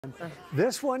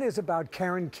This one is about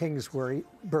Karen Kingsbury.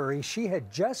 She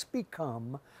had just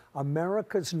become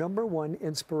America's #1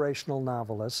 inspirational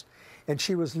novelist, and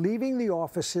she was leaving the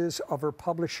offices of her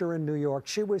publisher in New York.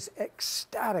 She was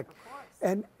ecstatic,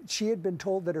 and she had been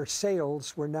told that her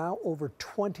sales were now over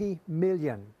 20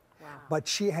 million. Wow. But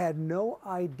she had no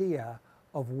idea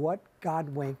of what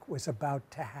Godwink was about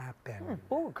to happen.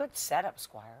 Ooh, good setup,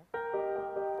 Squire.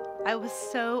 I was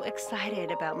so excited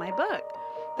about my book.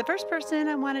 The first person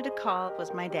I wanted to call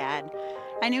was my dad.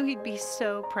 I knew he'd be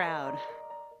so proud.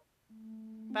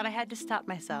 But I had to stop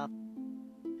myself.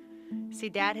 See,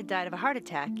 Dad had died of a heart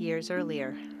attack years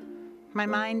earlier. My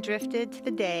mind drifted to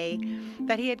the day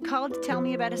that he had called to tell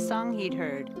me about a song he'd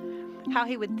heard, how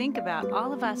he would think about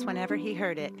all of us whenever he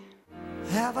heard it.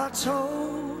 Have I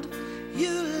told you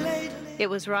lately? It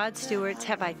was Rod Stewart's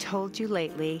Have I Told You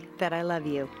Lately That I Love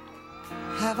You.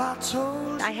 Have I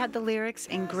told? I had the lyrics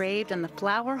engraved on the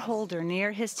flower holder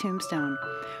near his tombstone.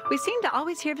 We seemed to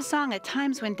always hear the song at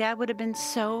times when Dad would have been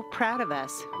so proud of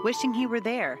us, wishing he were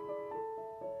there.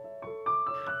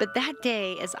 But that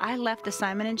day, as I left the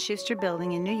Simon & Schuster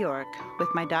building in New York with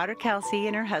my daughter Kelsey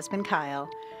and her husband Kyle,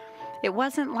 it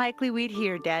wasn't likely we'd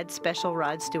hear Dad's special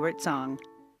Rod Stewart song.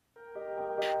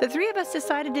 The three of us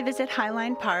decided to visit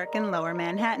Highline Park in Lower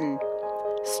Manhattan.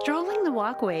 Strolling the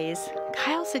walkways,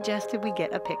 Kyle suggested we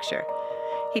get a picture.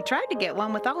 He tried to get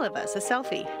one with all of us, a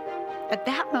selfie. At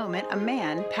that moment, a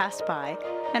man passed by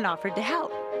and offered to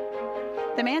help.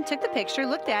 The man took the picture,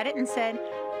 looked at it, and said,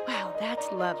 "Wow,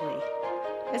 that's lovely."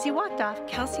 As he walked off,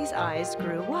 Kelsey's eyes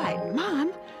grew wide.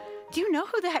 "Mom, do you know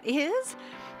who that is?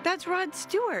 That's Rod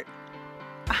Stewart."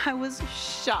 I was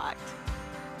shocked.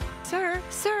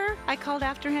 Sir, I called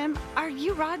after him, "Are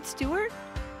you Rod Stewart?"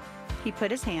 He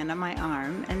put his hand on my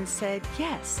arm and said,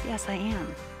 yes, I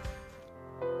am.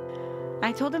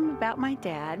 I told him about my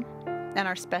dad and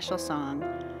our special song.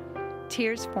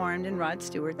 Tears formed in Rod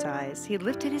Stewart's eyes. He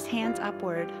lifted his hands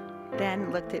upward,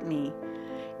 then looked at me.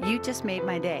 "You just made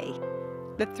my day."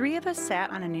 The three of us sat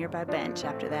on a nearby bench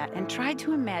after that and tried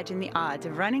to imagine the odds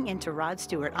of running into Rod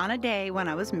Stewart on a day when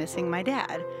I was missing my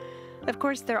dad. Of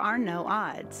course, there are no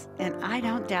odds, and I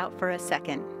don't doubt for a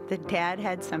second that Dad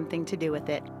had something to do with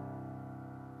it.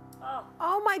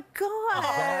 Oh my God!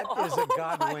 That is a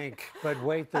Godwink, but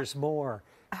wait, there's more.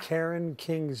 Karen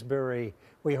Kingsbury,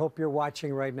 we hope you're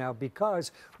watching right now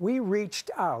because we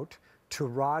reached out to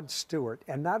Rod Stewart,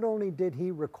 and not only did he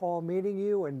recall meeting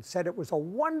you and said it was a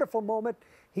wonderful moment,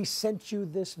 he sent you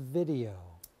this video.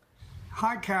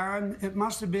 Hi Karen, it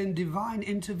must have been divine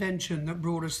intervention that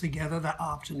brought us together that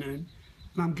afternoon,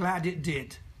 and I'm glad it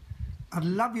did. I'd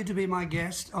love you to be my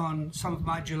guest on some of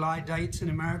my July dates in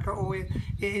America, or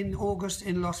in August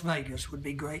in Las Vegas would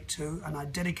be great too, and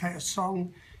I'd dedicate a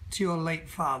song to your late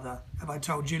father. Have I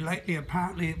told you lately?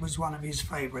 Apparently it was one of his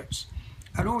favorites.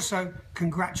 And also,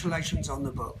 congratulations on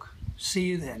the book. See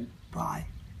you then. Bye.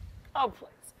 Oh, please.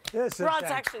 Rod's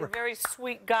actually a very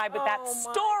sweet guy, but that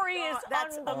story is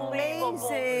unbelievable.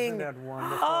 Amazing. Isn't that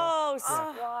wonderful? Oh,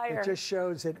 Squire. It just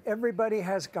shows that everybody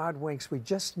has Godwinks. We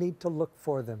just need to look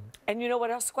for them. And you know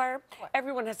what else, Squire? What?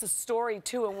 Everyone has a story,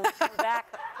 too, and when we come back...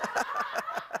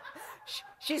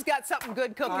 She's got something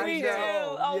good cooking. We do.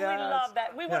 Oh, yes. We love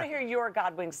that. We want to hear your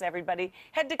Godwinks, everybody.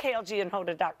 Head to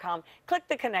klgandhoda.com, click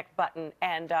the connect button,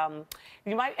 and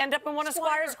you might end up in one of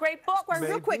Squire's great books. Squire,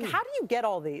 real quick, how do you get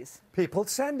all these? People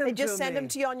send them to me. They just send them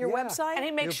to you on your website? And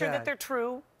he makes sure that they're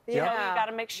true. Yeah. You got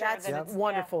to make sure that it's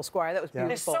wonderful, Squire. That was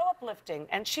beautiful. They're so uplifting,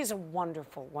 and she's a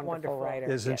wonderful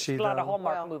writer. Isn't she? A lot of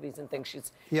Hallmark movies and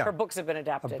things. Her books have been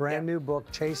adapted. A brand new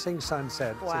book, Chasing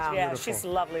Sunsets. Wow. Yeah, she's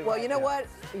lovely. Well, you know what?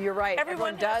 You're right.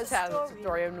 Everyone does have a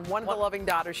story. And one of the loving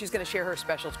daughters, she's going to share her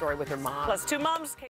special story with her mom. Plus two moms.